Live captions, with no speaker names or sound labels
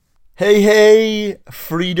Hey, hey,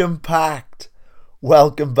 Freedom Pact.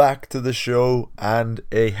 Welcome back to the show and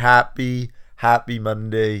a happy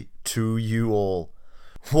Monday to you all.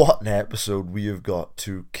 What an episode we have got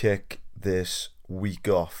to kick this week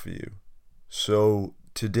off for you. So,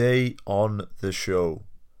 today on the show,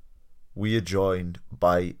 we are joined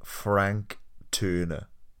by Frank Turner.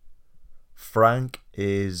 Frank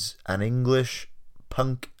is an English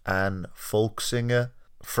punk and folk singer.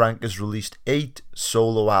 Frank has released 8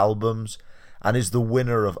 solo albums and is the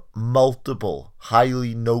winner of multiple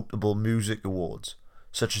highly notable music awards,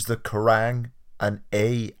 such as the Kerrang and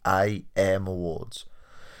AIM Awards.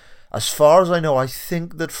 As far as I know, I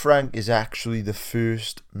think that Frank is actually the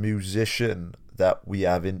first musician that we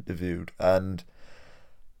have interviewed, and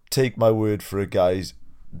take my word for it, guys,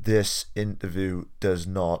 this interview does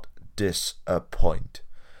not disappoint.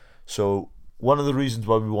 So one of the reasons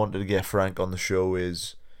why we wanted to get Frank on the show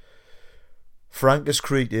is Frank has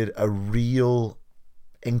created a real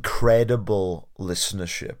incredible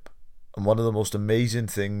listenership. And one of the most amazing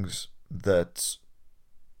things that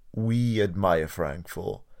we admire Frank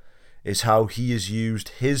for is how he has used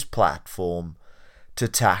his platform to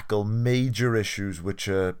tackle major issues which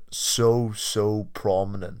are so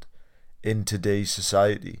prominent in today's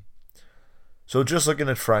society. So just looking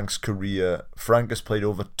at Frank's career, Frank has played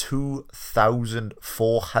over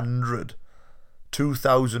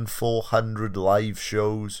 2,400 live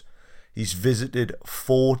shows. He's visited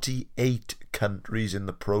 48 countries in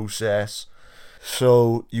the process.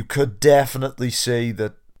 So you could definitely say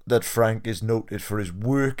that Frank is noted for his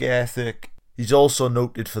work ethic. He's also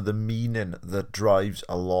noted for the meaning that drives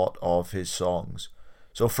a lot of his songs.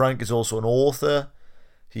 So Frank is also an author.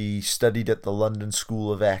 He studied at the London School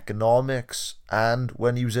of Economics, and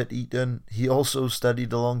when he was at Eton, he also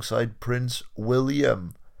studied alongside Prince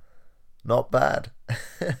William. Not bad.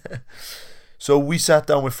 So we sat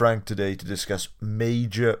down with Frank today to discuss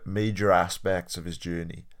major aspects of his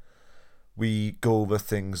journey. We go over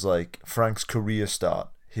things like Frank's career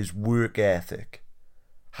start, his work ethic.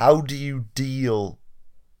 How do you deal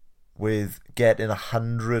with getting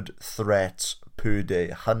 100 threats per day,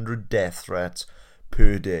 100 death threats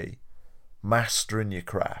per day, mastering your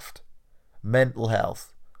craft, mental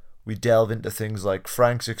health? We delve into things like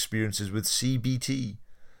Frank's experiences with CBT,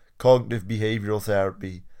 cognitive behavioral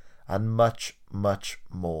therapy, and much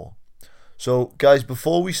more. So guys,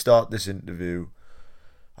 before we start this interview,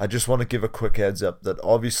 I just want to give a quick heads up that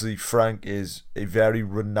obviously Frank is a very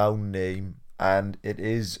renowned name, and it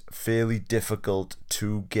is fairly difficult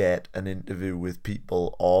to get an interview with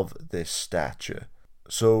people of this stature.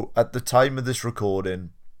 So at the time of this recording,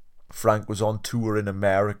 Frank was on tour in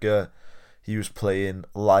America. He was playing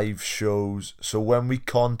live shows. So when we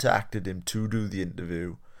contacted him to do the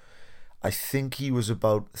interview, I think he was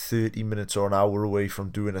about 30 minutes or an hour away from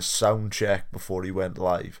doing a sound check before he went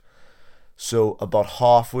live. So about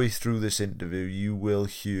halfway through this interview, you will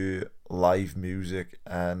hear live music,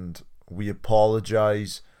 and we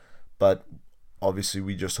apologize, but obviously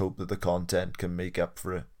we just hope that the content can make up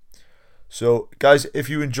for it. So guys, if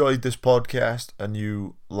you enjoyed this podcast and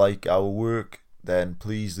you like our work, then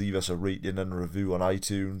please leave us a rating and a review on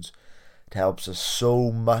iTunes. It helps us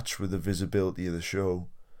so much with the visibility of the show.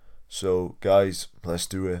 So guys, let's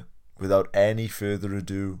do it. Without any further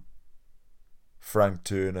ado, Frank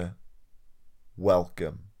Turner,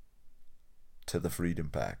 welcome to the Freedom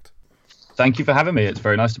Pact. Thank you for having me. It's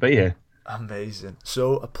very nice to be here. Amazing.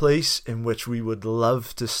 So a place in which we would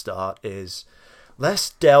love to start is, let's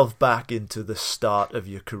delve back into the start of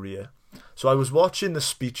your career. So I was watching the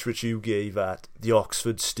speech which you gave at the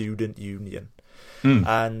Oxford Student Union,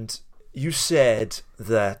 and you said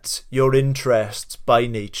that your interests by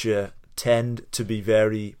nature tend to be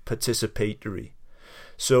very participatory.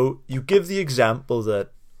 So you give the example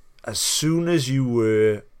that as soon as you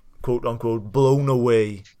were, quote unquote, blown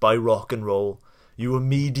away by rock and roll, you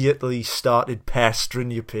immediately started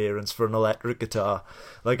pestering your parents for an electric guitar,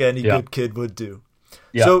 like any good kid would do.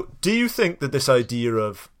 Yeah. So do you think that this idea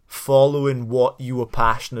of following what you were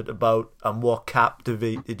passionate about and what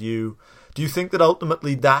captivated you, do you think that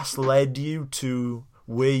ultimately that's led you to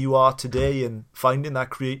where you are today and finding that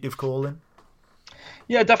creative calling?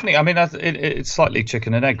 Yeah, definitely. I mean, it's slightly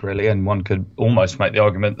chicken and egg, really, and one could almost make the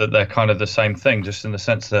argument that they're kind of the same thing, just in the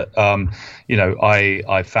sense that,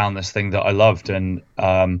 I found this thing that I loved, and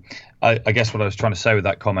I guess what I was trying to say with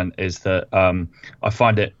that comment is that I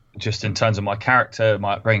find it, just in terms of my character,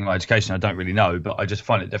 my upbringing, my education, I don't really know, but I just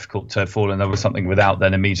find it difficult to fall in love with something without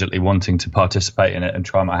then immediately wanting to participate in it and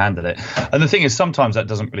try my hand at it. And the thing is, sometimes that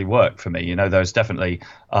doesn't really work for me. You know, there's definitely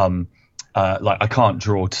like I can't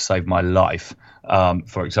draw to save my life,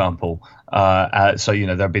 for example. So,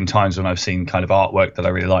 there have been times when I've seen kind of artwork that I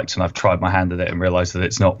really liked and I've tried my hand at it and realized that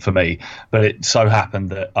it's not for me. But it so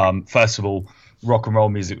happened that, first of all, rock and roll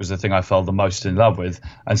music was the thing I fell the most in love with.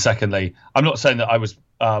 And secondly, I'm not saying that I was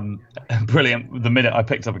brilliant the minute I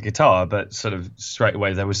picked up a guitar, but sort of straight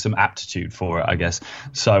away there was some aptitude for it, I guess.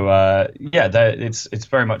 So, it's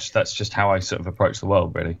very much, that's just how I sort of approach the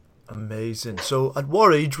world, really. Amazing. So at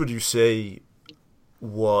what age would you say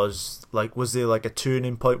was there like a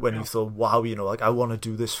turning point when you thought, wow, I want to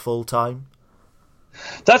do this full time?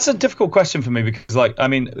 That's a difficult question for me because, when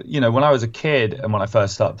I was a kid and when I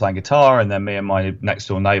first started playing guitar, and then me and my next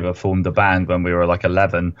door neighbor formed a band when we were like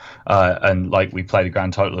 11, and we played a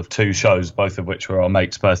grand total of 2 shows, both of which were our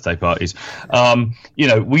mates' birthday parties.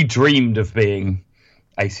 We dreamed of being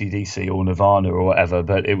AC/DC or Nirvana or whatever,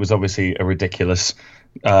 but it was obviously a ridiculous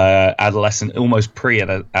adolescent, almost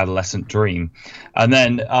pre-adolescent dream. And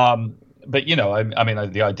then,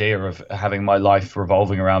 the idea of having my life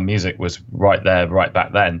revolving around music was right there, right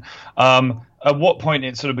back then. At what point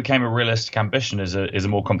it sort of became a realistic ambition is a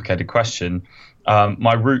more complicated question.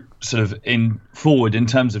 My route sort of forward in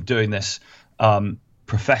terms of doing this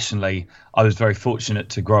professionally, I was very fortunate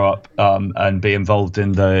to grow up and be involved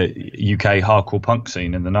in the UK hardcore punk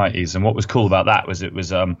scene in the 90s. And what was cool about that was it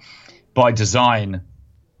was by design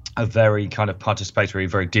a very kind of participatory,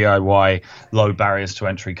 very DIY, low barriers to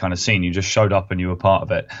entry kind of scene. You just showed up and you were part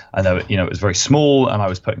of it. And it was very small, and I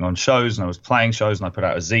was putting on shows and I was playing shows and I put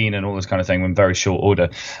out a zine and all this kind of thing in very short order.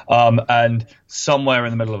 And somewhere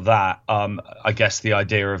in the middle of that, I guess the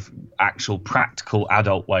idea of actual practical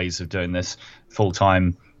adult ways of doing this full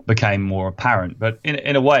time became more apparent. But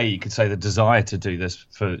in a way, you could say the desire to do this,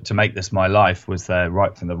 to make this my life, was there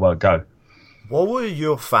right from the word go. What were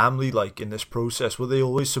your family like in this process? Were they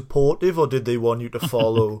always supportive, or did they want you to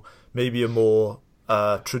follow maybe a more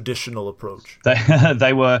traditional approach?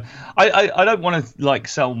 They were. I don't want to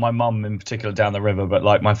sell my mum in particular down the river,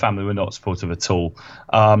 but my family were not supportive at all.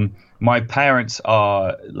 My parents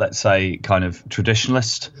are, let's say, kind of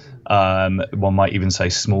traditionalist. One might even say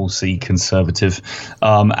small c conservative,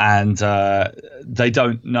 and they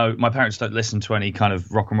don't know. My parents don't listen to any kind of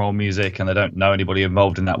rock and roll music, and they don't know anybody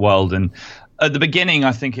involved in that world. And at the beginning,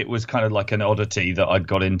 I think it was kind of like an oddity that I'd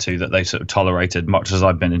got into that they sort of tolerated, much as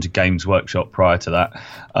I'd been into Games Workshop prior to that.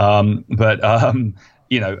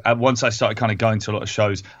 Once I started kind of going to a lot of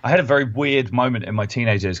shows, I had a very weird moment in my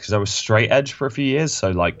teenage years because I was straight edge for a few years.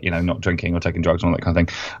 So not drinking or taking drugs and all that kind of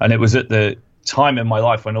thing. And it was at the time in my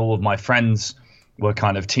life when all of my friends were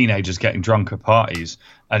kind of teenagers getting drunk at parties.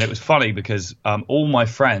 And it was funny because all my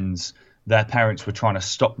friends, their parents were trying to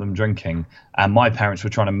stop them drinking, and my parents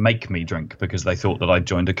were trying to make me drink because they thought that I'd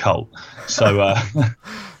joined a cult. So,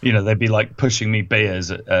 they'd be pushing me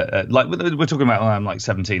beers we're talking about when I'm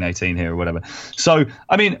 17, 18 here or whatever. So,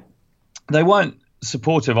 they weren't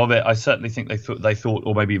supportive of it. I certainly think they thought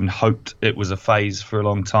or maybe even hoped it was a phase for a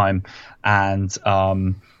long time. And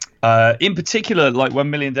in particular,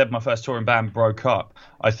 when Million Dead, my first touring band, broke up,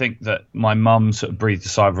 I think that my mum sort of breathed a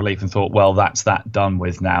sigh of relief and thought, well, that's that done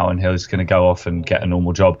with now, and he's going to go off and get a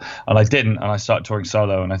normal job. And I didn't, and I started touring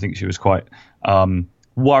solo, and I think she was quite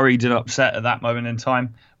worried and upset at that moment in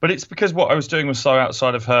time. But it's because what I was doing was so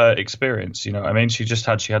outside of her experience. She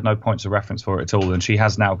had no points of reference for it at all, and she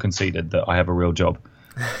has now conceded that I have a real job.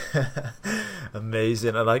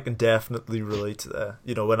 Amazing, and I can definitely relate to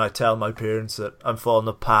that. When I tell my parents that I'm following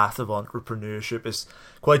the path of entrepreneurship, it's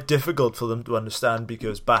quite difficult for them to understand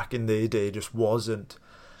because back in their day, just wasn't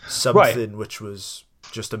something which was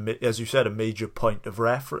just as you said, a major point of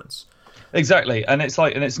reference. Exactly, and it's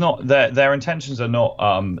not their intentions are not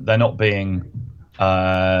they're not being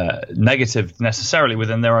negative necessarily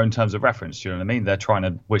within their own terms of reference. Do you know what I mean? They're trying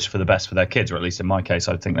to wish for the best for their kids, or at least in my case,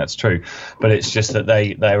 I think that's true. But it's just that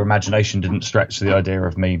their imagination didn't stretch to the idea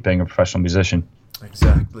of me being a professional musician.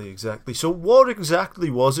 Exactly. So what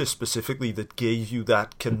exactly was it specifically that gave you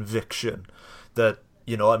that conviction that,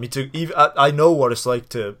 I know what it's like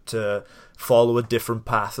to follow a different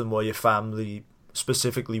path than what your family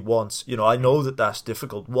specifically wants. I know that that's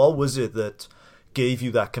difficult. What was it that gave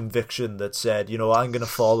you that conviction that said, I'm going to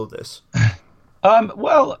follow this? There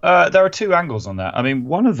are 2 angles on that.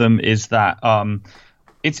 One of them is that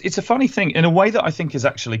it's a funny thing in a way that I think is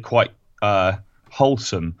actually quite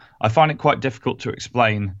wholesome. I find it quite difficult to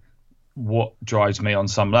explain what drives me on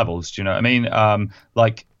some levels. Do you know what I mean? When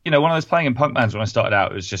I was playing in punk bands when I started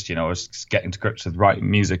out, it was just, I was just getting to grips with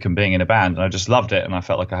writing music and being in a band, and I just loved it, and I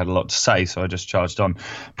felt like I had a lot to say, so I just charged on.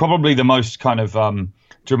 Probably the most kind of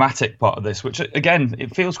dramatic part of this, which again,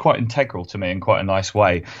 it feels quite integral to me in quite a nice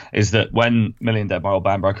way, is that when Million Dead, my old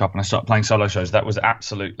band, broke up and I started playing solo shows, that was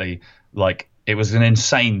absolutely like, it was an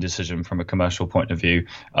insane decision from a commercial point of view,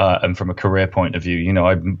 and from a career point of view. You know,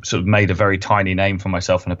 I sort of made a very tiny name for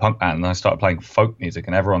myself in a punk band, and I started playing folk music,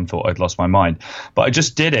 and everyone thought I'd lost my mind. But I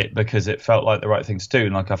just did it because it felt like the right thing to do,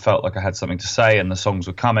 and like I felt like I had something to say, and the songs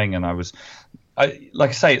were coming, and like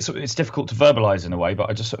I say, it's difficult to verbalize in a way,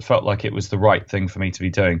 but I just felt like it was the right thing for me to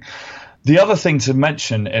be doing. The other thing to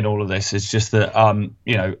mention in all of this is just that,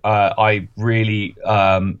 I really,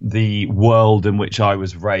 the world in which I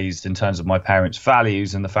was raised in terms of my parents'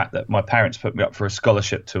 values, and the fact that my parents put me up for a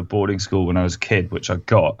scholarship to a boarding school when I was a kid, which I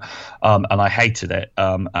got, and I hated it.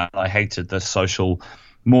 And I hated the social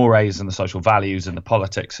mores and the social values and the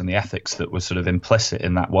politics and the ethics that was sort of implicit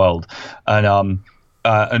in that world. And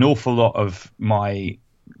an awful lot of my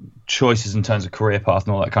choices in terms of career path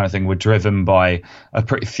and all that kind of thing were driven by a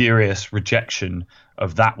pretty furious rejection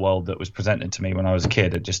of that world that was presented to me when I was a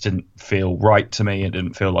kid. It just didn't feel right to me. It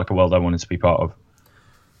didn't feel like a world I wanted to be part of.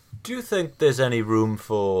 Do you think there's any room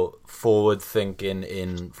for forward thinking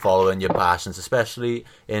in following your passions, especially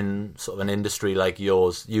in sort of an industry like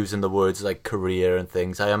yours, using the words like career and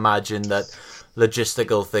things? I imagine that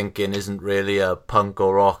logistical thinking isn't really a punk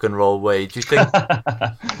or rock and roll way. Do you think...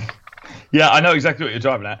 Yeah, I know exactly what you're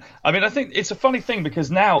driving at. I mean, I think it's a funny thing because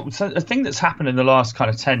now, a thing that's happened in the last kind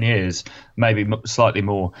of 10 years, maybe slightly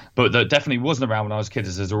more, but that definitely wasn't around when I was a kid,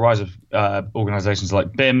 is there's a rise of organisations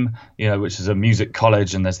like BIM, you know, which is a music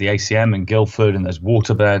college, and there's the ACM in Guildford, and there's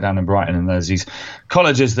Waterbear down in Brighton, and there's these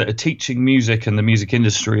colleges that are teaching music and the music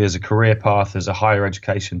industry as a career path, as a higher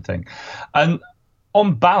education thing. And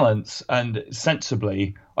on balance and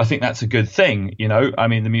sensibly, I think that's a good thing. You know, I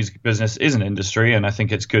mean, the music business is an industry, and I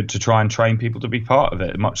think it's good to try and train people to be part of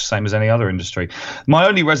it, much the same as any other industry. My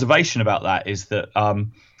only reservation about that is that,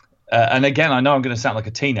 and again, I know I'm going to sound like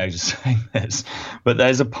a teenager saying this, but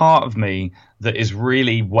there's a part of me that is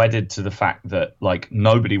really wedded to the fact that, like,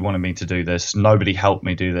 nobody wanted me to do this, nobody helped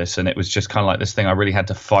me do this, and it was just kind of like this thing I really had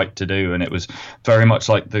to fight to do, and it was very much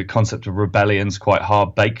like the concept of rebellion's quite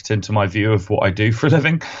hard baked into my view of what I do for a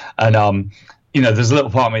living. And you know, there's a little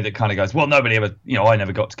part of me that kind of goes, well, nobody ever, you know, I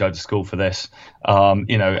never got to go to school for this.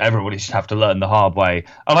 You know, everybody should have to learn the hard way.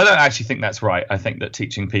 And I don't actually think that's right. I think that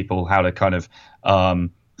teaching people how to kind of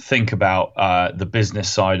think about the business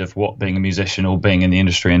side of what being a musician or being in the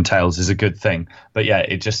industry entails is a good thing. But yeah,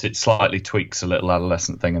 it slightly tweaks a little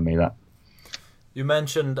adolescent thing in me. That you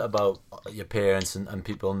mentioned about your parents and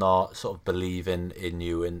people not sort of believing in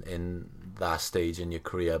you in that stage in your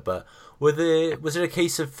career, but was it a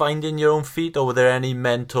case of finding your own feet, or were there any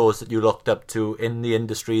mentors that you looked up to in the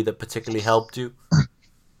industry that particularly helped you?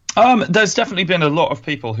 There's definitely been a lot of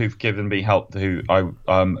people who've given me help, who I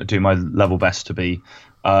do my level best to be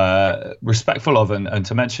respectful of, and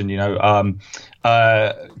to mention, you know,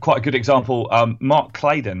 quite a good example, Mark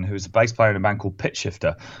Claydon, who's a bass player in a band called Pitch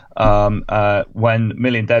Shifter, when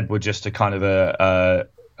Million Dead were just a kind of a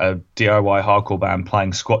DIY hardcore band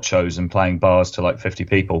playing squat shows and playing bars to like 50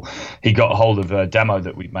 people. He got a hold of a demo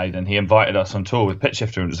that we'd made, and he invited us on tour with Pitch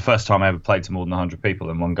Shifter, and it was the first time I ever played to more than 100 people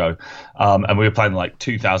in one go. And we were playing like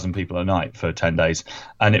 2,000 people a night for 10 days.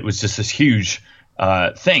 And it was just this huge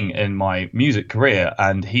thing in my music career,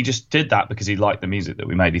 and he just did that because he liked the music that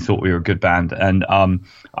we made. He thought we were a good band, and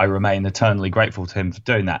I remain eternally grateful to him for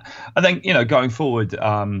doing that. I think, you know, going forward,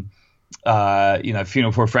 you know,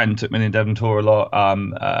 Funeral for a Friend took Million Dead on tour a lot.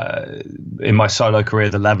 In my solo career,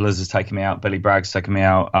 The Levelers has taken me out, Billy Bragg's taken me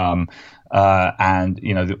out, and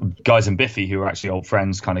you know, the guys in Biffy, who were actually old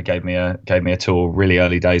friends, kind of gave me a tour really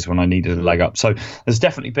early days when I needed a leg up. So there's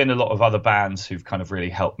definitely been a lot of other bands who've kind of really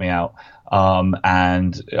helped me out,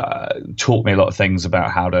 and taught me a lot of things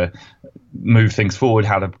about how to move things forward,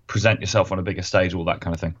 how to present yourself on a bigger stage, all that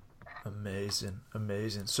kind of thing.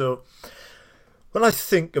 Amazing. So when I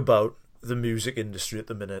think about the music industry at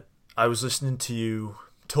the minute, I was listening to you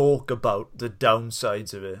talk about the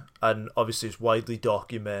downsides of it, and obviously it's widely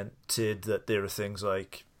documented that there are things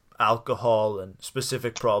like alcohol and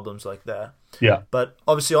specific problems like that. Yeah. But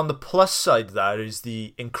obviously on the plus side of that is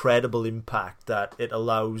the incredible impact that it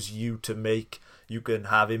allows you to make. You can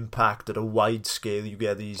have impact at a wide scale. You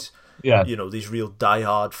get these, you know, these real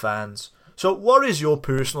diehard fans. So what is your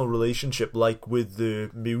personal relationship like with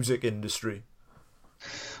the music industry?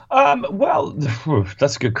 Well,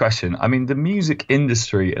 that's a good question. I mean, the music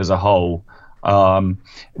industry as a whole,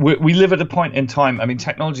 we live at a point in time. I mean,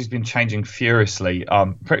 technology's been changing furiously,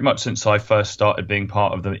 pretty much since I first started being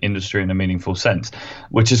part of the industry in a meaningful sense,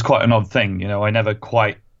 which is quite an odd thing. You know, I never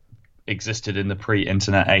quite existed in the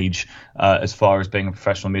pre-internet age as far as being a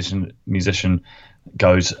professional musician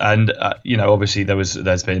goes. And obviously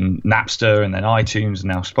there's been Napster and then iTunes and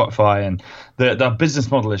now Spotify, and the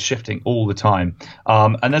business model is shifting all the time.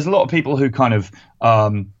 And there's a lot of people who kind of are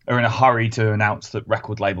in a hurry to announce that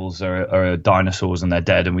record labels are dinosaurs and they're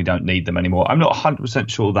dead and we don't need them anymore. I'm not 100%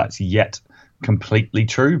 sure that's yet completely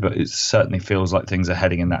true, but it certainly feels like things are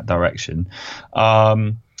heading in that direction.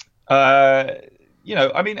 To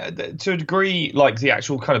a degree, like the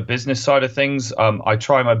actual kind of business side of things, I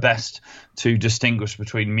try my best to distinguish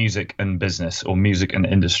between music and business, or music and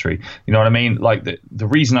industry. You know what I mean? Like the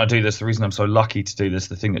reason I do this, the reason I'm so lucky to do this,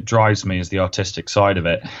 the thing that drives me is the artistic side of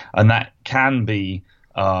it. And that can be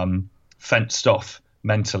fenced off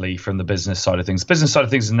mentally from the business side of things. The business side of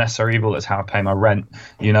things is a necessary evil. It's how I pay my rent.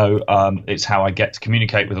 It's how I get to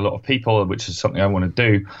communicate with a lot of people, which is something I want to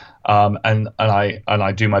do. And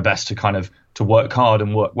I do my best to kind of to work hard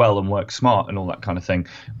and work well and work smart and all that kind of thing.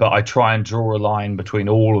 But I try and draw a line between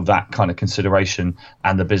all of that kind of consideration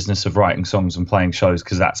and the business of writing songs and playing shows,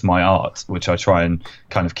 because that's my art, which I try and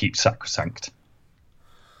kind of keep sacrosanct.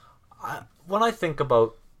 When I think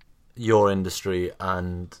about your industry,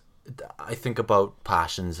 and I think about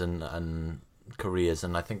passions and careers,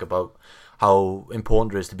 and I think about how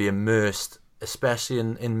important it is to be immersed, especially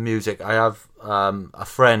in music. I have a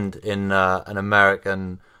friend in an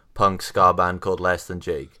American punk ska band called Less Than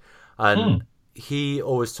Jake, and he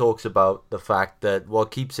always talks about the fact that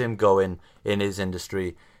what keeps him going in his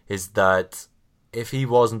industry is that if he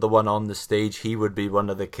wasn't the one on the stage, he would be one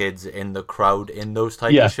of the kids in the crowd in those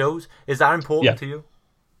type of shows. Is that important to you?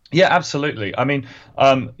 Yeah, absolutely. I mean,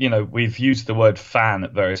 we've used the word fan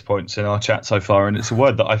at various points in our chat so far, and it's a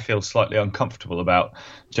word that I feel slightly uncomfortable about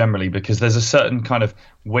generally, because there's a certain kind of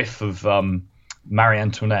whiff of Marie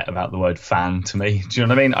Antoinette about the word fan to me. Do you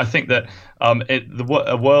know what I mean? I think that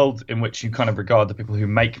a world in which you kind of regard the people who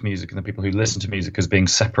make music and the people who listen to music as being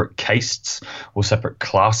separate castes or separate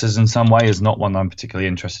classes in some way is not one I'm particularly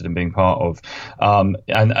interested in being part of.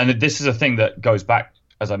 And this is a thing that goes back,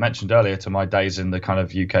 as I mentioned earlier, to my days in the kind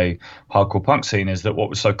of UK hardcore punk scene, is that what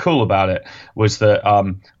was so cool about it was that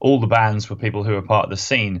all the bands were people who were part of the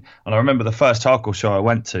scene. And I remember the first hardcore show I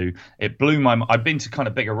went to, it blew my mind. I'd been to kind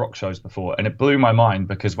of bigger rock shows before, and it blew my mind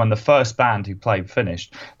because when the first band who played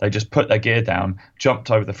finished, they just put their gear down,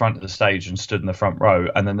 jumped over the front of the stage and stood in the front row.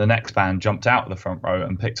 And then the next band jumped out of the front row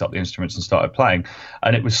and picked up the instruments and started playing.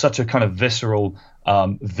 And it was such a kind of visceral,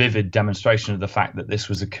 vivid demonstration of the fact that this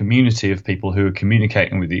was a community of people who are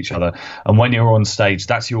communicating with each other. And when you're on stage,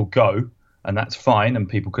 that's your go, and that's fine, and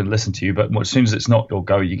people can listen to you. But as soon as it's not your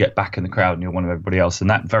go, you get back in the crowd and you're one of everybody else.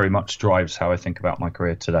 And that very much drives how I think about my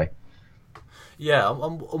career today. Yeah,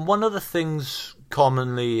 and one of the things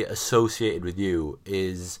commonly associated with you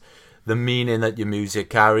is the meaning that your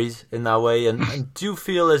music carries in that way. And do you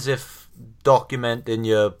feel as if documenting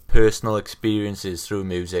your personal experiences through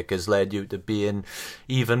music has led you to being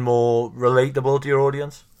even more relatable to your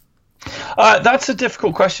audience? That's a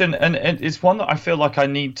difficult question, and it's one that I feel like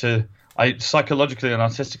I psychologically and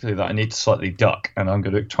artistically that I need to slightly duck, and I'm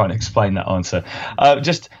going to try and explain that answer.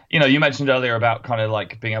 You mentioned earlier about kind of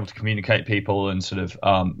like being able to communicate people and sort of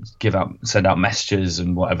send out messages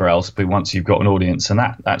and whatever else, but once you've got an audience, and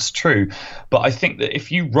that's true. But I think that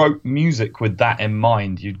if you wrote music with that in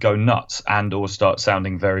mind, you'd go nuts and or start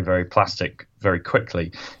sounding very, very plastic very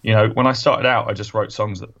quickly. When I started out, I just wrote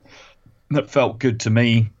songs that felt good to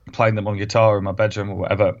me, playing them on guitar in my bedroom or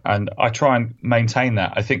whatever. And I try and maintain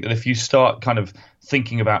that. I think that if you start kind of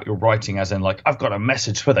thinking about your writing as in like, I've got a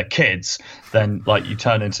message for the kids, then like you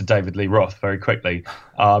turn into David Lee Roth very quickly.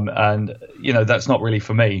 That's not really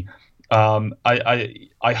for me.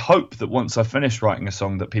 I hope that once I finish writing a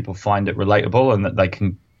song that people find it relatable and that they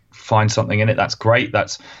can find something in it. That's great.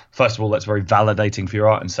 That's, first of all, that's very validating for your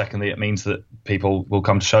art, and secondly, it means that people will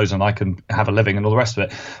come to shows and I can have a living and all the rest of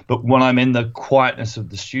it. But when I'm in the quietness of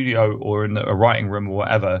the studio or in a writing room or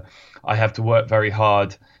whatever, I have to work very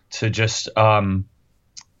hard to just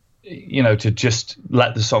to just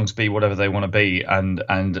let the songs be whatever they want to be and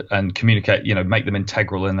communicate, make them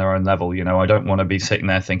integral in their own level. I don't want to be sitting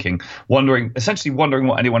there wondering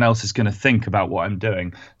what anyone else is going to think about what I'm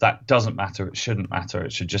doing. That doesn't matter. It shouldn't matter.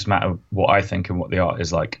 It should just matter what I think and what the art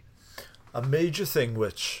is like. A major thing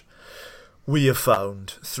which we have found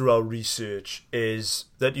through our research is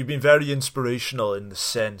that you've been very inspirational in the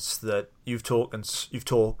sense that you've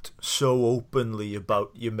talked so openly about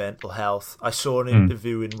your mental health. I saw an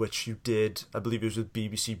interview in which you did, I believe it was with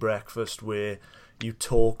BBC Breakfast, where you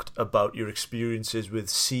talked about your experiences with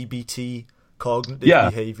CBT, cognitive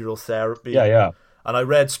behavioural therapy. Yeah. And I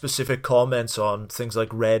read specific comments on things like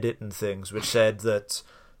Reddit and things which said that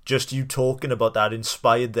just you talking about that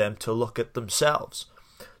inspired them to look at themselves.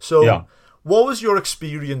 So what was your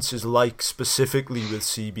experiences like specifically with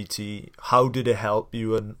CBT? How did it help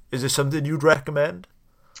you, and is it something you'd recommend?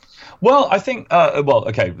 Well, I think,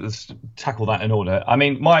 okay, let's tackle that in order. I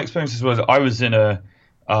mean, my experiences was I was in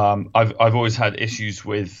I've always had issues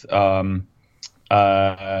with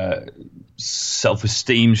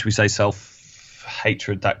self-esteem, should we say,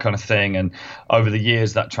 self-hatred, that kind of thing. And over the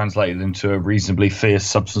years, that translated into a reasonably fierce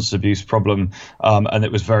substance abuse problem. And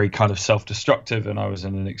it was very kind of self-destructive, and I was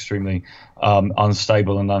in an extremely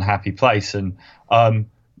unstable and unhappy place. And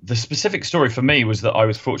the specific story for me was that I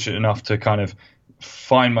was fortunate enough to kind of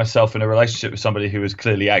find myself in a relationship with somebody who was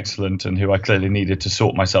clearly excellent and who I clearly needed to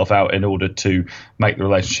sort myself out in order to make the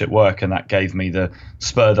relationship work. And that gave me the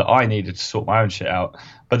spur that I needed to sort my own shit out.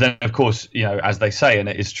 But then, of course, you know, as they say, and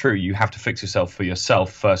it is true, you have to fix yourself for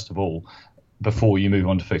yourself, first of all, before you move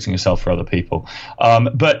on to fixing yourself for other people.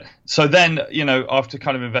 But so then, you know, after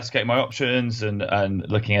kind of investigating my options and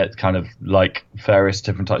looking at kind of like various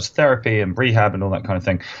different types of therapy and rehab and all that kind of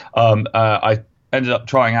thing, I ended up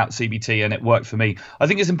trying out CBT, and it worked for me. I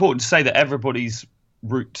think it's important to say that everybody's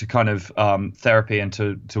route to kind of therapy and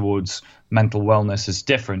towards mental wellness is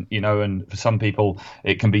different, you know, and for some people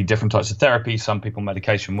it can be different types of therapy. Some people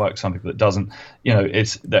medication works, some people it doesn't. You know,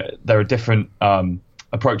 there are different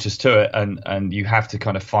approaches to it, and you have to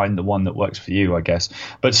kind of find the one that works for you, I guess.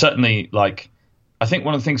 But certainly, like, I think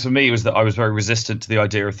one of the things for me was that I was very resistant to the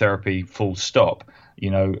idea of therapy, full stop. You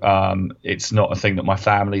know, it's not a thing that my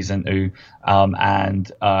family's into.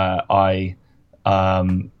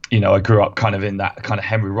 You know, I grew up kind of in that kind of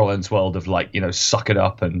Henry Rollins world of like, you know, suck it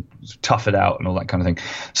up and tough it out and all that kind of thing.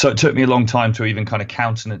 So it took me a long time to even kind of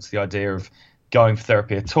countenance the idea of going for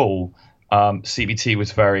therapy at all. CBT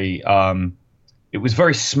was it was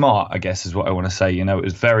very smart, I guess, is what I want to say. You know, it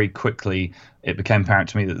was very quickly, it became apparent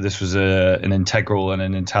to me that this was an integral and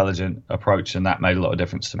an intelligent approach, and that made a lot of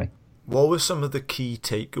difference to me. What were some of the key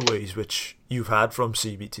takeaways which you've had from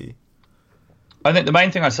CBT? I think the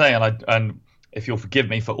main thing I say, and if you'll forgive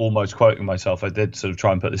me for almost quoting myself, I did sort of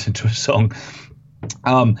try and put this into a song.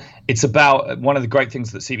 It's about, one of the great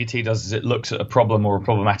things that CBT does is it looks at a problem or a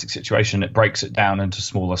problematic situation, it breaks it down into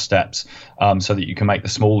smaller steps, so that you can make the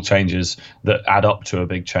small changes that add up to a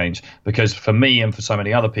big change. Because for me and for so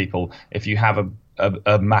many other people, if you have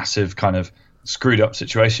a massive kind of screwed up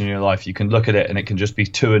situation in your life, you can look at it and it can just be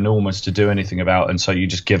too enormous to do anything about, and so you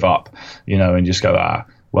just give up, you know, and just go,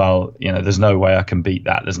 well, you know, there's no way I can beat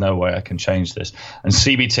that, there's no way I can change this. And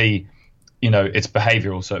CBT, you know, it's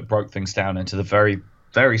behavioral, so it broke things down into the very,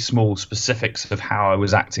 very small specifics of how I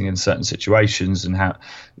was acting in certain situations, and how,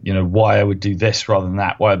 you know, why I would do this rather than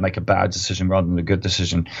that, why I'd make a bad decision rather than a good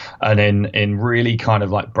decision. And in really kind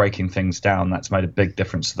of like breaking things down, that's made a big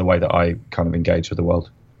difference to the way that I kind of engage with the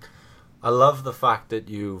world. I love the fact that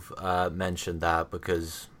you've mentioned that,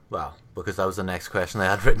 because that was the next question I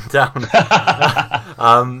had written down.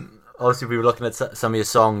 Obviously, we were looking at some of your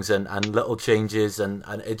songs and little changes, and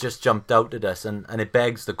it just jumped out at us, and it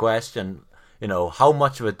begs the question, you know, how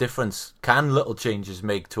much of a difference can little changes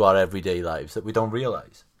make to our everyday lives that we don't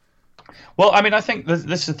realise? Well, I mean, I think this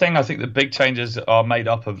is the thing. I think that big changes are made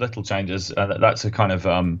up of little changes. That's a kind of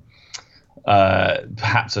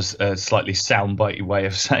perhaps a slightly soundbitey way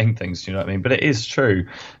of saying things, do you know what I mean? But it is true,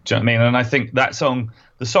 do you know what I mean? And I think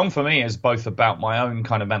the song for me is both about my own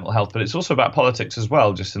kind of mental health, but it's also about politics as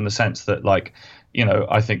well, just in the sense that, like, you know,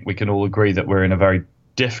 I think we can all agree that we're in a very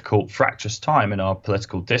difficult, fractious time in our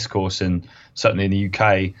political discourse, and certainly in the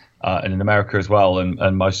UK and in America as well,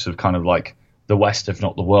 and most of kind of like the West, if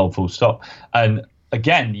not the world, full stop. And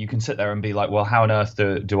again, you can sit there and be like, well, how on earth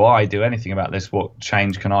do I do anything about this? What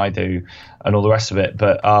change can I do? And all the rest of it.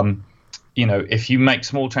 But, you know, if you make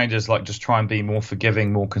small changes, like just try and be more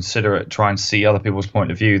forgiving, more considerate, try and see other people's point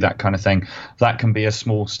of view, that kind of thing, that can be a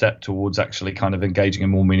small step towards actually kind of engaging in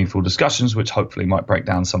more meaningful discussions, which hopefully might break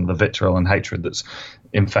down some of the vitriol and hatred that's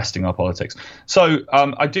infesting our politics. So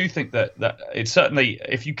I do think that it's certainly,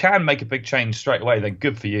 if you can make a big change straight away, then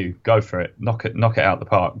good for you. Go for it. Knock it out the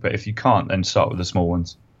park. But if you can't, then start with the small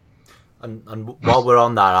ones. And while we're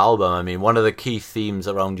on that album, I mean, one of the key themes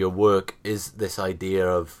around your work is this idea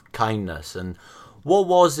of kindness. And what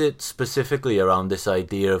was it specifically around this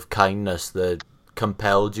idea of kindness that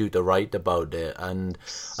compelled you to write about it? And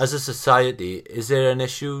as a society, is there an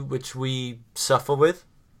issue which we suffer with?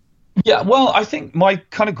 Yeah, well, I think my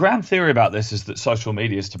kind of grand theory about this is that social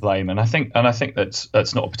media is to blame, and I think that's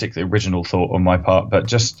not a particularly original thought on my part, but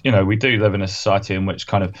just, you know, we do live in a society in which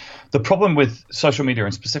kind of the problem with social media,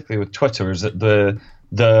 and specifically with Twitter, is that the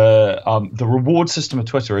the reward system of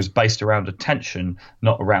Twitter is based around attention,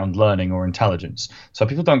 not around learning or intelligence. So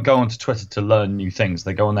people don't go onto Twitter to learn new things;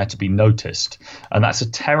 they go on there to be noticed, and that's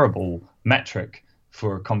a terrible metric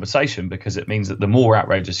for a conversation, because it means that the more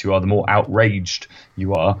outrageous you are, the more outraged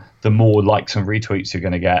you are, the more likes and retweets you're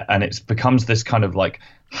going to get, and it becomes this kind of like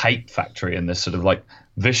hate factory and this sort of like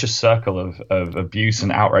vicious circle of abuse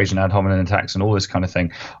and outrage and ad hominem attacks and all this kind of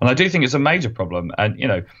thing. And I do think it's a major problem.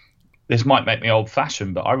 And this might make me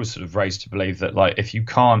old-fashioned, but I was sort of raised to believe that, like, if you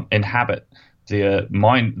can't inhabit the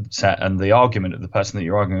mindset and the argument of the person that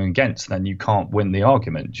you're arguing against, then you can't win the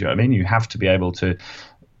argument. Do you know what I mean? You have to be able to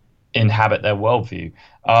inhabit their worldview.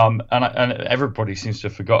 And everybody seems to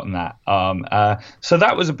have forgotten that. So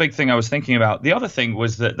that was a big thing I was thinking about. The other thing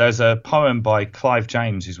was that there's a poem by Clive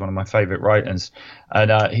James, who's one of my favorite writers,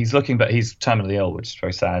 and he's terminally ill, which is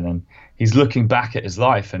very sad, and he's looking back at his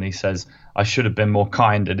life and he says, "I should have been more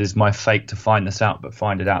kind. It is my fate to find this out, but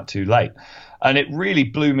find it out too late." And it really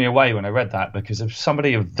blew me away when I read that, because if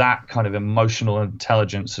somebody of that kind of emotional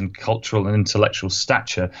intelligence and cultural and intellectual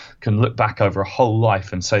stature can look back over a whole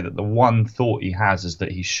life and say that the one thought he has is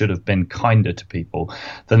that he should have been kinder to people,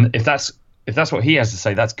 then if that's what he has to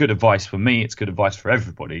say, that's good advice for me. It's good advice for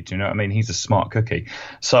everybody. Do you know what I mean? He's a smart cookie.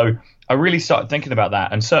 So I really started thinking about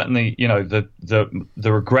that, and certainly,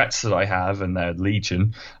 the regrets that I have, and they're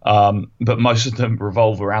legion, but most of them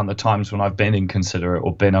revolve around the times when I've been inconsiderate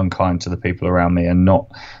or been unkind to the people around me, and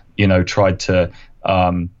not, tried to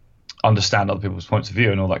understand other people's points of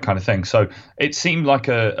view and all that kind of thing. So it seemed like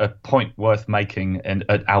a point worth making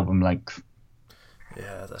at album length.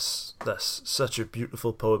 Yeah, that's such a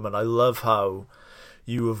beautiful poem, and I love how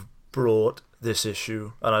you have brought this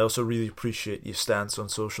issue, and I also really appreciate your stance on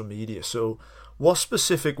social media. So what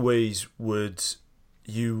specific ways would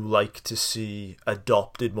you like to see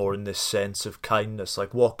adopted more in this sense of kindness?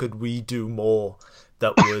 Like, what could we do more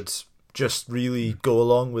that would just really go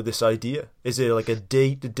along with this idea? Is it like a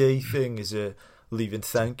day-to-day thing? Is it leaving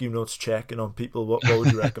thank you notes, checking on people? What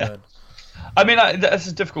would you recommend? I mean, that's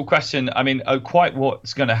a difficult question. I mean, quite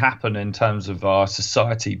what's going to happen in terms of our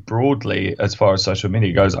society broadly as far as social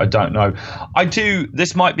media goes, I don't know.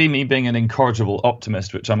 This might be me being an incorrigible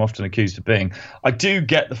optimist, which I'm often accused of being. I do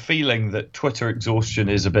get the feeling that Twitter exhaustion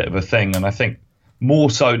is a bit of a thing. And I think more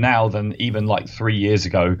so now than even like 3 years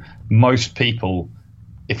ago, most people,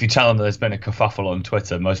 if you tell them there's been a kerfuffle on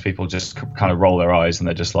Twitter, most people just kind of roll their eyes and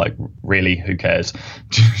they're just like, really, who cares?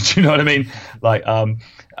 Do you know what I mean? Like,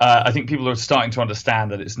 I think people are starting to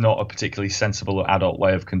understand that it's not a particularly sensible or adult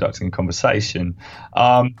way of conducting a conversation.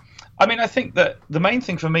 I mean, I think that the main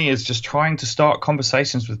thing for me is just trying to start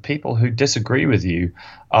conversations with people who disagree with you,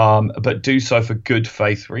 but do so for good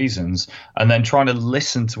faith reasons, and then trying to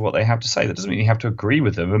listen to what they have to say. That doesn't mean you have to agree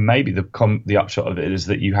with them, and maybe the upshot of it is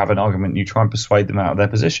that you have an argument and you try and persuade them out of their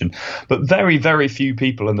position. But very, very few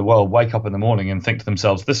people in the world wake up in the morning and think to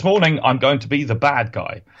themselves, "This morning I'm going to be the bad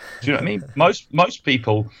guy." Do you know what I mean? Most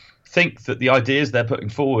people think that the ideas they're putting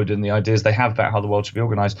forward and the ideas they have about how the world should be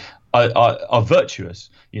organized are virtuous,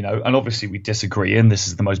 and obviously we disagree, and this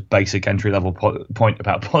is the most basic entry-level point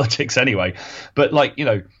about politics anyway. But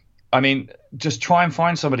I mean, just try and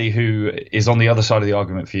find somebody who is on the other side of the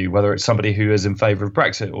argument for you, whether it's somebody who is in favor of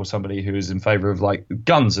Brexit or somebody who is in favor of like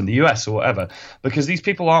guns in the US or whatever, because these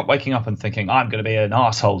people aren't waking up and thinking, "I'm going to be an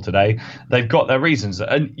asshole today." They've got their reasons,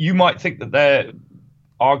 and you might think that their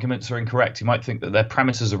arguments are incorrect. You might think that their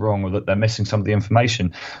premises are wrong or that they're missing some of the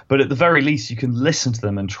information. But at the very least, you can listen to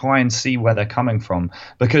them and try and see where they're coming from.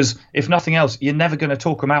 Because if nothing else, you're never going to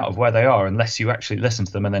talk them out of where they are unless you actually listen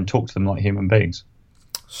to them and then talk to them like human beings.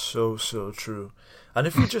 So true. And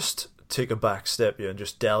if we just take a back step here and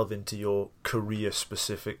just delve into your career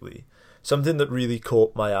specifically, something that really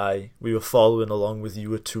caught my eye, we were following along with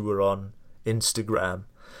you a tour on Instagram.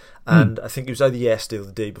 And I think it was either yesterday or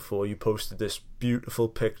the day before, you posted this beautiful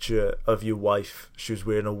picture of your wife. She was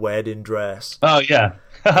wearing a wedding dress. Oh, yeah.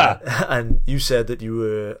 And you said that you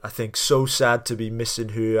were, I think, so sad to be missing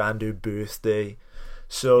her and her birthday.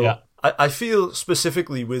 So yeah. I feel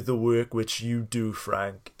specifically with the work which you do,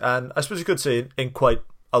 Frank, and I suppose you could say in quite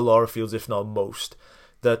a lot of fields, if not most,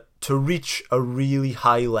 that to reach a really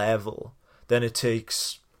high level, then it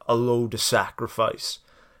takes a load of sacrifice.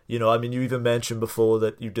 I mean, you even mentioned before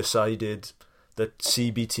that you decided that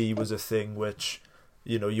CBT was a thing which,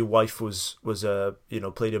 your wife was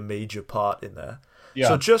played a major part in there. Yeah.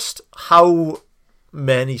 So just how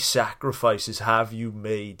many sacrifices have you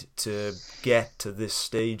made to get to this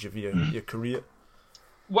stage of your career?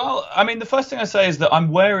 Well, I mean, the first thing I say is that I'm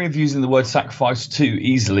wary of using the word sacrifice too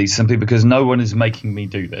easily, simply because no one is making me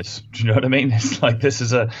do this. Do you know what I mean? It's like this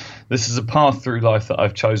is a path through life that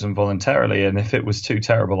I've chosen voluntarily, and if it was too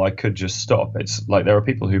terrible, I could just stop. It's like there are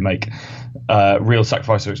people who make real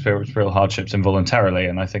sacrifice or experience real hardships involuntarily,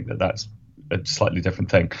 and I think that that's a slightly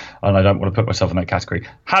different thing, and I don't want to put myself in that category.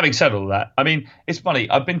 Having said all that, I mean, it's funny.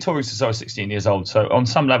 I've been touring since I was 16 years old, so on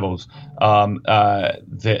some levels,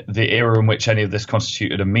 the era in which any of this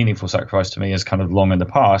constituted a meaningful sacrifice to me is kind of long in the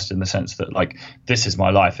past, in the sense that, like, this is my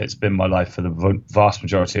life. It's been my life for the vast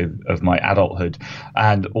majority of my adulthood,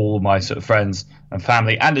 and all my sort of friends and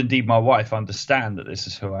family, and indeed my wife, understand that this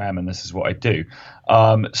is who I am and this is what I do.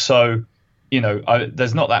 So, you know,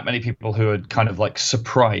 there's not that many people who are kind of like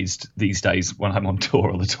surprised these days when I'm on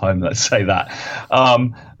tour all the time. Let's say that.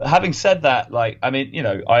 Having said that, like, I mean, you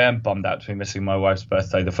know, I am bummed out to be missing my wife's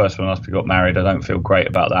birthday, the first one after we got married. I don't feel great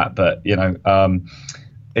about that, but you know,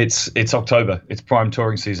 it's October. It's prime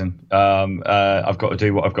touring season. I've got to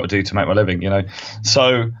do what I've got to do to make my living, you know.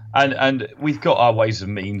 So, and we've got our ways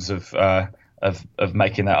and means of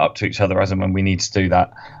making that up to each other as and when we need to do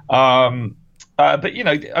that. But, you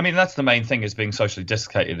know, I mean, that's the main thing, is being socially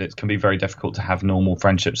dislocated. It can be very difficult to have normal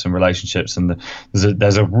friendships and relationships. And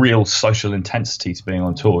there's a real social intensity to being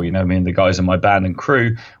on tour. You know, me and the guys in my band and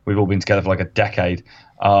crew, we've all been together for like a decade.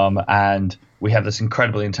 And we have this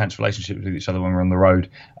incredibly intense relationship with each other when we're on the road,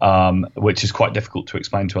 which is quite difficult to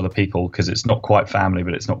explain to other people, because it's not quite family,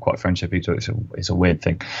 but it's not quite friendship either. It's a weird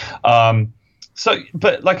thing. So,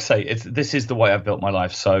 but like I say, this is the way I've built my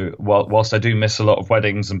life. So whilst I do miss a lot of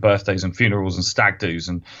weddings and birthdays and funerals and stag do's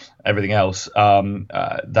and everything else,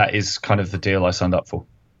 that is kind of the deal I signed up for.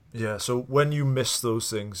 Yeah, so when you miss those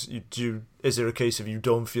things, is there a case of you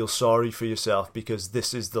don't feel sorry for yourself because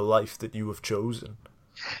this is the life that you have chosen?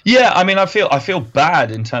 Yeah, I mean, I feel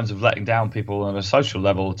bad in terms of letting down people on a social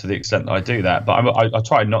level to the extent that I do that. But I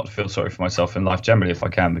try not to feel sorry for myself in life generally if I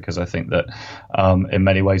can, because I think that in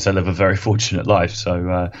many ways I live a very fortunate life.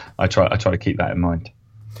 So I try to keep that in mind.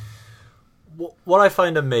 What I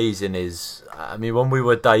find amazing is, I mean, when we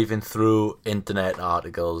were diving through internet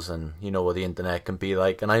articles, and you know what the internet can be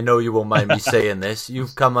like, and I know you won't mind me saying this,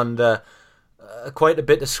 you've come under quite a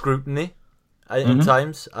bit of scrutiny at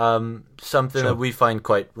times, something that we find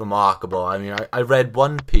quite remarkable. I mean, I read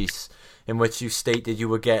one piece in which you stated you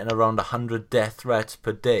were getting around 100 death threats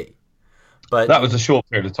per day. But that was a short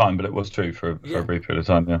period of time, but it was true for a brief period of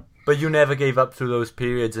time, yeah. But you never gave up through those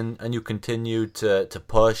periods, and you continued to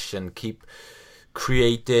push and keep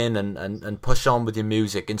creating and push on with your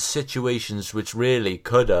music in situations which really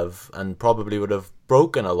could have and probably would have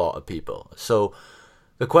broken a lot of people. So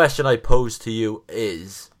the question I pose to you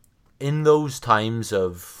is, in those times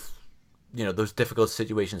of, you know, those difficult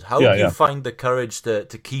situations, how do you find the courage to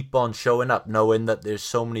keep on showing up, knowing that there's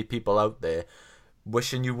so many people out there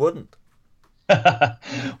wishing you wouldn't?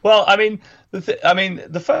 Well, I mean,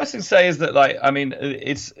 the first thing to say is that, like, I mean,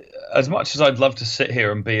 it's, as much as I'd love to sit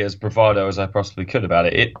here and be as bravado as I possibly could about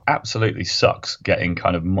it, it absolutely sucks getting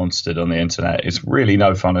kind of monstered on the internet. It's really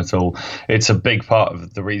no fun at all. It's a big part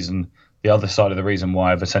of the reason, the other side of the reason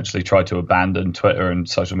why I've essentially tried to abandon Twitter and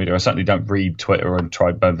social media. I certainly don't read Twitter, and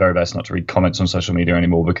try my very best not to read comments on social media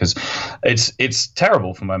anymore, because it's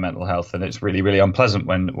terrible for my mental health, and it's really, really unpleasant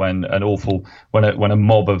when a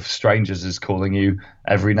mob of strangers is calling you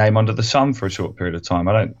every name under the sun for a short period of time.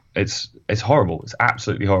 It's horrible. It's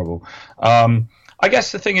absolutely horrible. I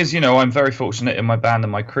guess the thing is, you know, I'm very fortunate in my band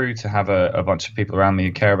and my crew to have a bunch of people around me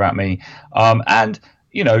who care about me. And,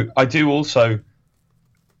 you know, I do also,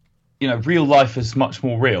 you know, real life is much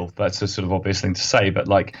more real. That's a sort of obvious thing to say. But,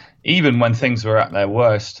 like, even when things were at their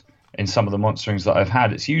worst in some of the monsterings that I've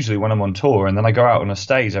had, it's usually when I'm on tour, and then I go out on a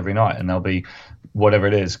stage every night, and there'll be, whatever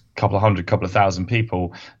it is, a couple of hundred, couple of thousand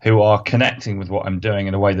people who are connecting with what I'm doing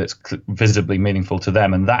in a way that's visibly meaningful to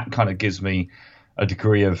them. And that kind of gives me a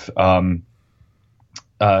degree of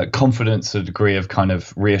confidence, a degree of kind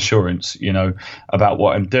of reassurance, you know, about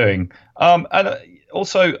what I'm doing.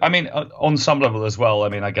 Also, I mean, on some level as well, I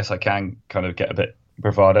mean, I guess I can kind of get a bit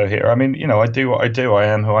bravado here. I mean, you know, I do what I do. I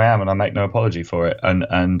am who I am, and I make no apology for it. And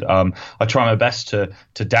I try my best to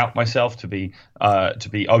doubt myself, to be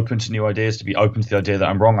open to new ideas, to be open to the idea that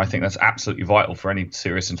I'm wrong. I think that's absolutely vital for any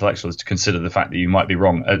serious intellectual, is to consider the fact that you might be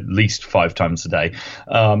wrong at least 5 times a day.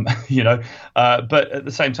 You know, but at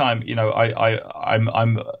the same time, you know,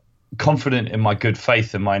 I'm confident in my good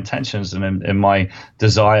faith and my intentions, and in my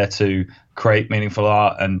desire to create meaningful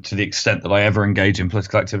art, and to the extent that I ever engage in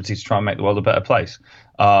political activity, to try and make the world a better place.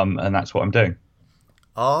 And that's what I'm doing.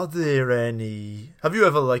 Are there any... Have you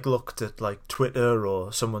ever looked at Twitter,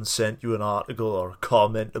 or someone sent you an article or a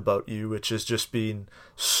comment about you which has just been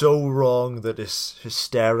so wrong that it's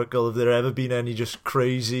hysterical? Have there ever been any just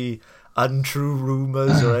crazy, untrue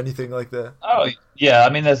rumours or anything like that? Oh yeah, I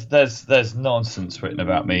mean there's nonsense written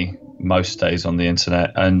about me most days on the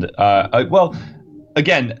internet, and well,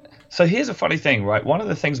 again, so here's a funny thing, right? One of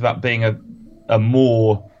the things about being a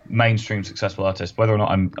more mainstream successful artist, whether or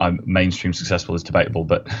not I'm mainstream successful is debatable,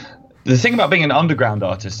 but the thing about being an underground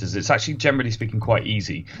artist is it's actually, generally speaking, quite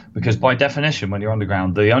easy, because by definition, when you're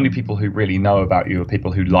underground, the only people who really know about you are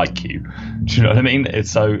people who like you. Do you know what I mean?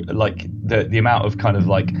 It's so the amount of kind of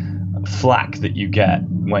flack that you get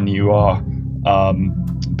when you are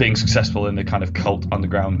being successful in the kind of cult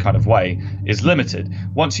underground kind of way is limited.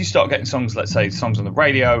 Once you start getting songs, let's say songs on the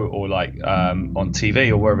radio or on TV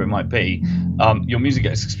or wherever it might be, your music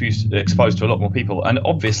gets exposed to a lot more people, and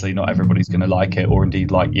obviously not everybody's going to like it or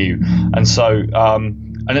indeed like you. And so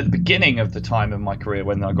and at the beginning of the time of my career,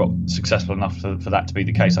 when I got successful enough for that to be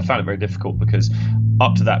the case, I found it very difficult, because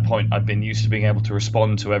up to that point I'd been used to being able to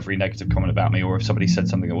respond to every negative comment about me, or if somebody said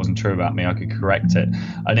something that wasn't true about me, I could correct it,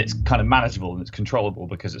 and it's kind of manageable and it's controllable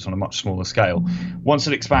because it's on a much smaller scale. Once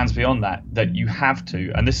it expands beyond that you have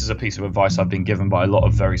to, and this is a piece of advice I've been given by a lot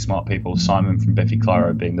of very smart people, Simon from Biffy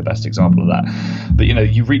Clyro being the best example of that, but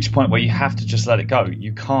you reach a point where you have to just let it go.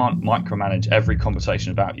 You can't micromanage every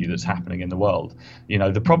conversation about you that's happening in the world.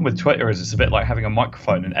 The problem with Twitter is it's a bit like having a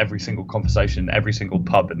microphone in every single conversation, every single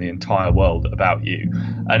pub in the entire world about you,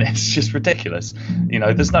 and it's just ridiculous.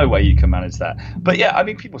 There's no way you can manage that. But yeah, I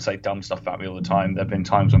mean, people say dumb stuff about me all the time. There have been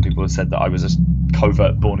times when people have said that I was a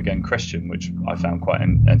covert born-again Christian, which I found quite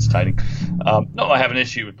entertaining. Not that I have an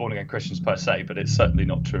issue with born-again Christians per se, but it's certainly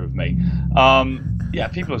not true of me. Yeah,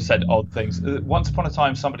 people have said odd things. Once upon a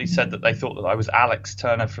time, somebody said that they thought that I was Alex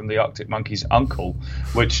Turner from the Arctic Monkeys' uncle,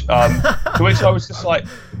 which to which I was just like,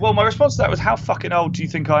 well, my response to that was, how fucking old do you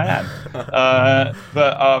think I am?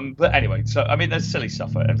 But anyway, so I mean, there's silly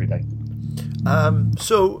stuff every day.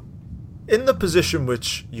 So in the position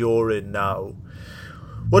which you're in now,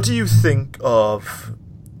 what do you think some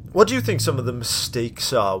of the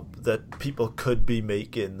mistakes are that people could be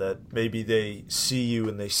making, that maybe they see you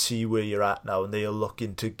and they see where you're at now and they are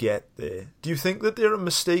looking to get there? Do you think that there are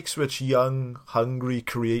mistakes which young, hungry,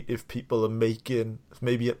 creative people are making,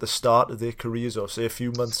 maybe at the start of their careers or say a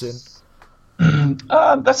few months in?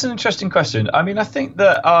 That's an interesting question. I mean, I think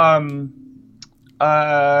that I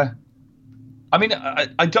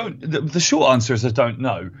don't. The short answer is I don't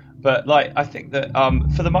know. But I think that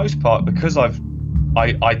for the most part, because I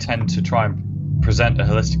tend to try and present a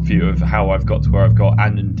holistic view of how I've got to where I've got,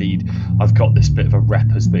 and indeed I've got this bit of a rep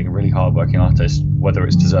as being a really hardworking artist, whether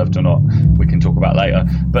it's deserved or not, we can talk about later.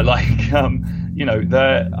 But I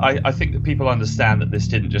think that people understand that this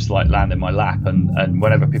didn't just land in my lap, and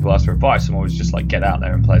whenever people ask for advice, I'm always just get out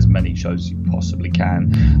there and play as many shows as you possibly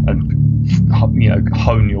can, and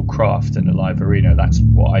hone your craft in a live arena. That's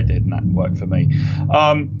what I did, and that worked for me.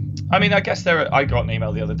 I mean, I guess I got an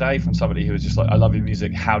email the other day from somebody who was just I love your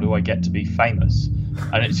music, how do I get to be famous?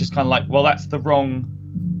 And it's just kind of well, that's the wrong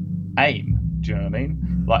aim. Do you know what I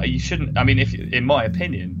mean? You shouldn't, in my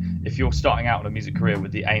opinion, if you're starting out on a music career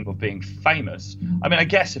with the aim of being famous, I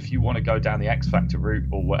guess if you want to go down the X Factor route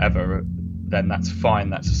or whatever, then that's fine,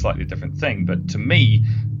 that's a slightly different thing. But to me,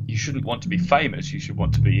 you shouldn't want to be famous, you should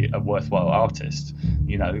want to be a worthwhile artist,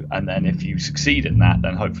 and then if you succeed in that,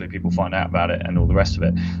 then hopefully people find out about it and all the rest of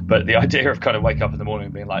it. But the idea of kind of wake up in the morning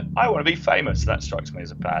and being I want to be famous, that strikes me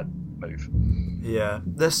as a bad move. Yeah,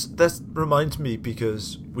 this reminds me,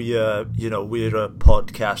 because we're a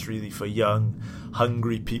podcast really for young,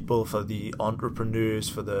 hungry people, for the entrepreneurs,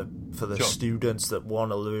 for the sure, students that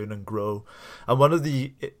want to learn and grow. And one of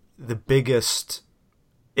the biggest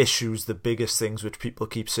issues, the biggest things which people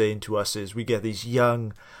keep saying to us is we get these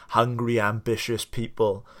young, hungry, ambitious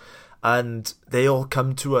people, and they all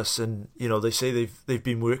come to us and they say they've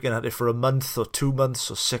been working at it for a month or 2 months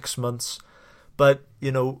or 6 months, but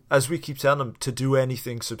as we keep telling them, to do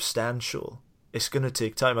anything substantial, it's going to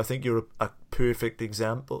take time. I think you're a perfect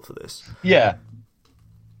example for this. Yeah,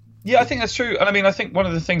 I think that's true. And I think one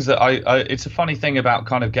of the things that it's a funny thing about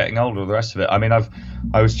kind of getting older, all the rest of it.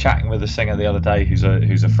 I was chatting with a singer the other day who's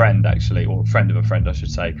a friend, actually, or a friend of a friend, I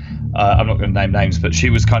should say. I'm not going to name names, but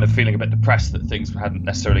she was kind of feeling a bit depressed that things hadn't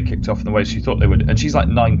necessarily kicked off in the way she thought they would. And she's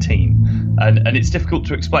 19. And it's difficult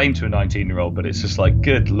to explain to a 19-year-old, but it's just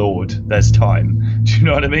good Lord, there's time. Do you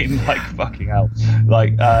know what I mean? Fucking hell.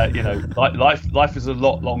 Life is a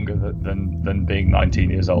lot longer than being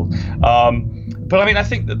 19 years old. But I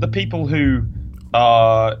think that the people who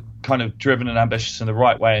are kind of driven and ambitious in the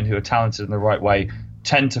right way and who are talented in the right way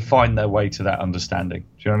tend to find their way to that understanding. Do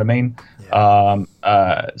you know what I mean?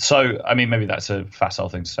 Yeah. So, I mean, maybe that's a facile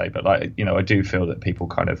thing to say, but like, you know, I do feel that people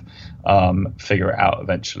kind of figure it out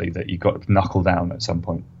eventually, that you've got to knuckle down at some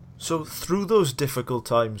point. So through those difficult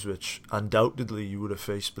times, which undoubtedly you would have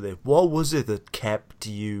faced, but what was it that kept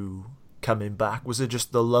you coming back? Was it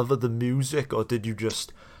just the love of the music, or did you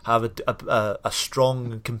just have a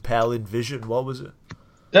strong and compelling vision? What was it?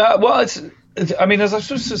 Yeah, well, I mean, as I was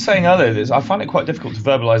just saying earlier, I find it quite difficult to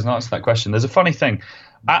verbalise and answer that question. There's a funny thing.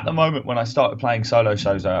 At the moment, when I started playing solo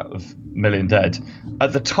shows out of Million Dead,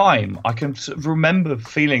 at the time, I can sort of remember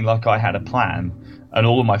feeling like I had a plan, and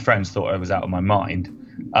all of my friends thought I was out of my mind.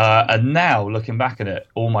 And now, looking back at it,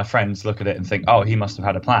 all my friends look at it and think, oh, he must have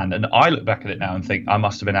had a plan. And I look back at it now and think I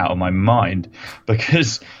must have been out of my mind,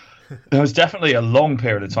 because there was definitely a long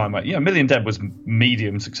period of time where, you know, Million Dead was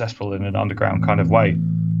medium successful in an underground kind of way.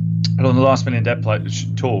 And on the last Million Dead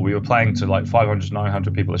tour, we were playing to like 500,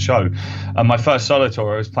 900 people a show. And my first solo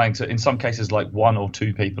tour, I was playing to, in some cases, like 1 or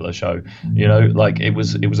 2 people a show. You know, like it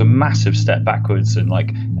was a massive step backwards, and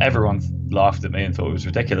like everyone laughed at me and thought it was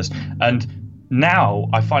ridiculous. And now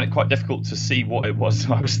I find it quite difficult to see what it was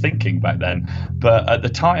I was thinking back then. But at the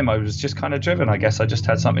time, I was just kind of driven. I guess I just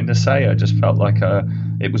had something to say. I just felt like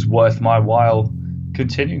it was worth my while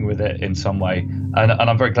continuing with it in some way. And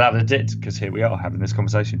I'm very glad I did, because here we are having this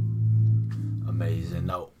conversation. Amazing.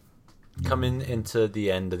 Now, coming into the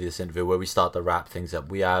end of this interview, where we start to wrap things up,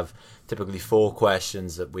 we have typically 4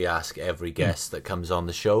 questions that we ask every guest that comes on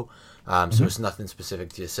the show. So it's nothing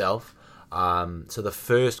specific to yourself. So the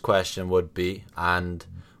first question would be, and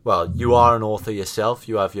well, you are an author yourself,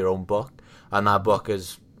 you have your own book, and that book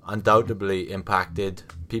has undoubtedly impacted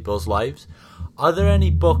people's lives. Are there any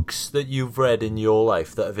books that you've read in your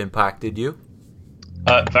life that have impacted you?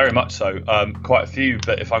 Very much so. Quite a few,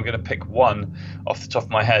 but if I'm going to pick one off the top of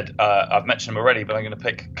my head, I've mentioned them already, but I'm going to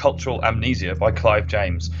pick Cultural Amnesia by Clive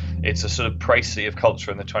James. It's a sort of précis of culture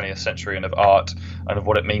in the 20th century and of art and of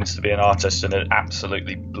what it means to be an artist, and it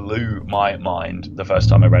absolutely blew my mind the first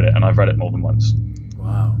time I read it, and I've read it more than once.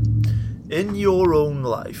 Wow. In your own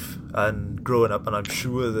life and growing up, and I'm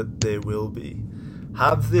sure that there will be,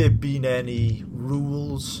 have there been any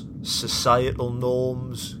rules, societal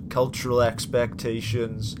norms, cultural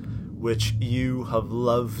expectations which you have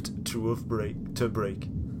loved to break?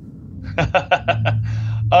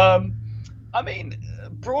 I mean,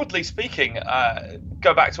 broadly speaking,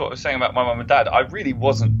 go back to what I was saying about my mum and dad. I really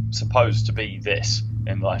wasn't supposed to be this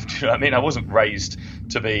in life. Do you know what I mean? I wasn't raised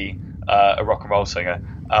to be a rock and roll singer.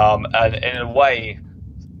 And in a way,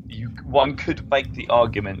 one could make the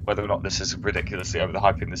argument, whether or not this is ridiculously over the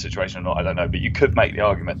hype in the situation or not, I don't know, but you could make the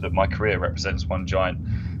argument that my career represents one giant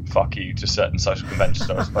fuck you to certain social conventions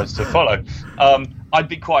I was supposed to follow.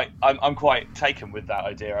 I'm quite taken with that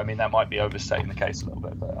idea. I mean, that might be overstating the case a little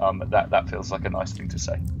bit, but that feels like a nice thing to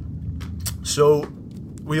say. So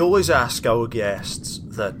we always ask our guests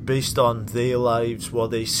that based on their lives,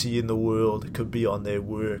 what they see in the world, it could be on their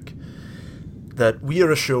work, that we are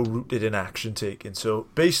a show rooted in action taking. So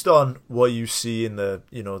based on what you see in the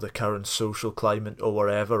current social climate or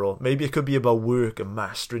whatever, or maybe it could be about work and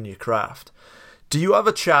mastering your craft, do you have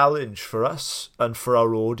a challenge for us and for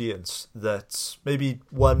our audience that's maybe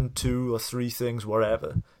 1, 2 or 3 things,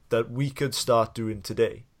 whatever, that we could start doing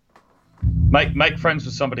today? Make friends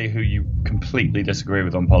with somebody who you completely disagree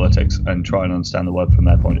with on politics and try and understand the world from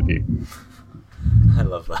their point of view. I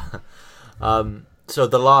love that. So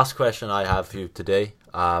the last question I have for you today,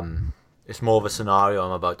 it's more of a scenario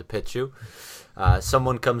I'm about to pitch you.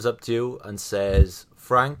 Someone comes up to you and says,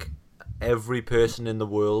 Frank, every person in the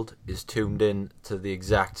world is tuned in to the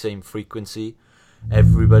exact same frequency.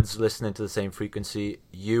 Everybody's listening to the same frequency.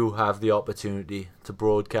 You have the opportunity to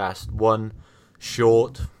broadcast one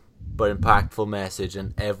short but impactful message,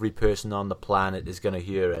 and every person on the planet is going to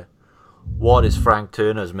hear it. What is Frank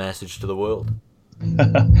Turner's message to the world?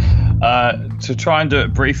 To try and do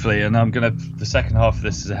it briefly, and the second half of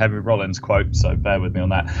this is a Henry Rollins quote, so bear with me on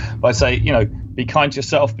that. But I say, be kind to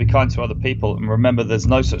yourself, be kind to other people, and remember there's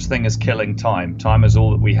no such thing as killing time. Time is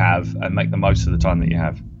all that we have, and make the most of the time that you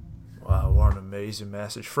have. Wow, what an amazing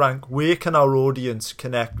message. Frank, where can our audience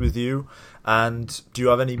connect with you? And do you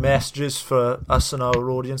have any messages for us and our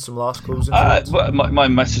audience, some last closing thoughts? Well, my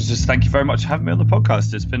message is thank you very much for having me on the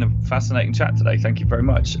podcast. It's been a fascinating chat today. Thank you very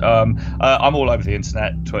much. I'm all over the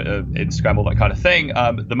internet, Twitter, Instagram, all that kind of thing.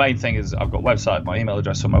 The main thing is I've got a website, my email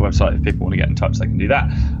address on my website. If people want to get in touch, they can do that.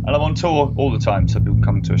 And I'm on tour all the time, so people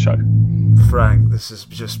come to a show. Frank, this has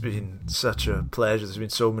just been such a pleasure. There's been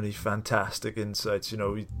so many fantastic insights.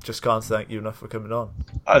 We just can't thank you enough for coming on.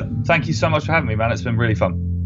 Thank you so much for having me, man. It's been really fun.